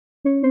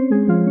Hi!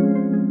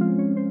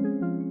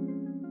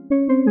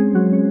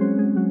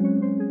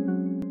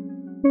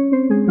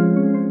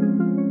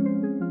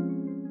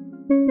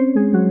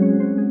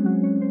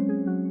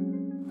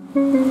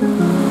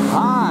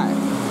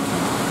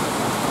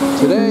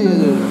 Today it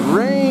is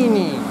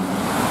raining.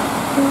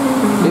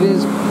 It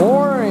is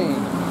pouring.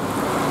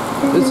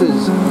 This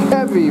is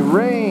heavy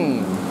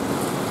rain.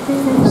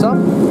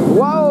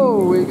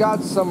 Whoa, we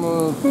got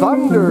some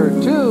thunder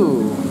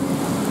too.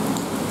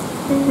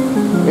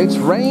 It's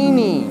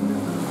raining.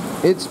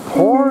 It's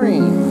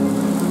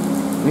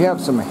pouring. We have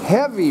some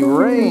heavy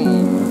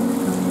rain.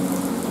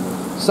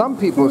 Some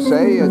people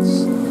say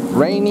it's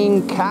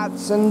raining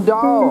cats and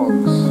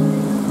dogs.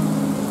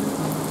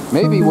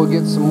 Maybe we'll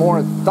get some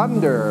more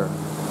thunder.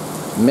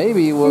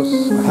 Maybe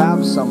we'll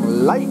have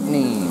some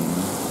lightning.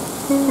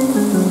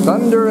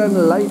 Thunder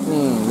and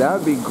lightning. That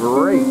would be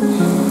great.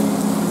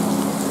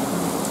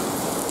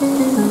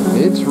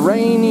 It's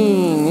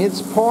raining.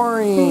 It's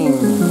pouring.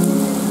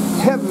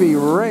 Heavy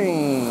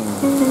rain.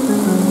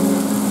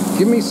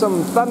 Give me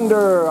some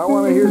thunder. I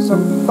want to hear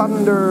some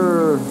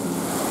thunder.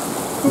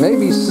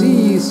 Maybe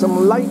see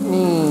some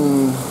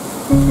lightning.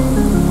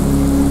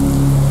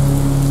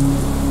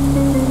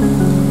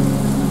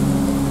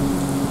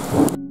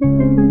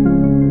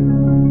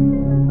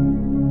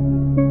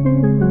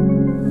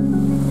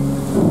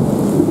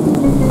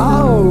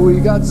 Oh, we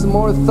got some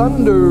more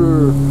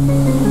thunder.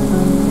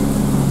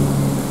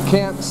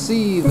 Can't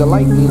see the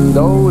lightning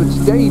though, it's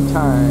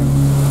daytime.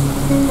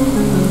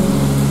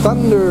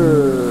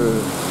 Thunder.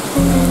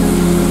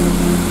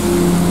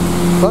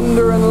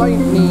 Thunder and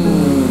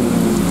lightning.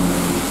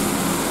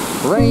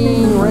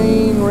 Rain,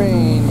 rain,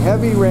 rain.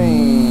 Heavy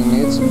rain.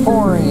 It's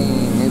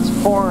pouring. It's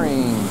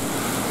pouring.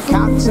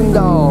 Cats and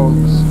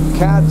dogs.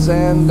 Cats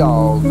and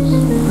dogs.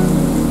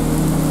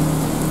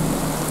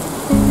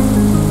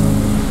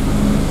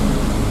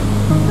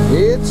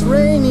 It's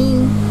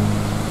raining.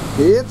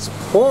 It's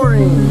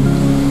pouring.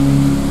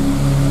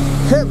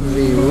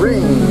 Heavy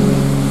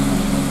rain.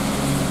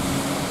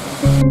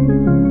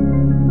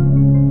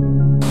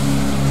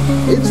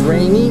 It's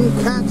raining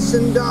cats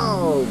and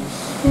dogs.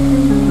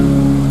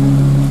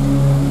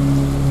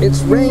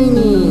 It's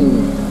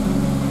raining.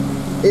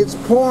 It's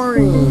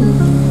pouring.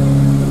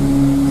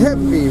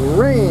 Heavy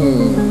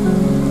rain.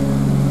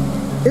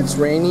 It's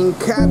raining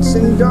cats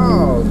and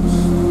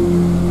dogs.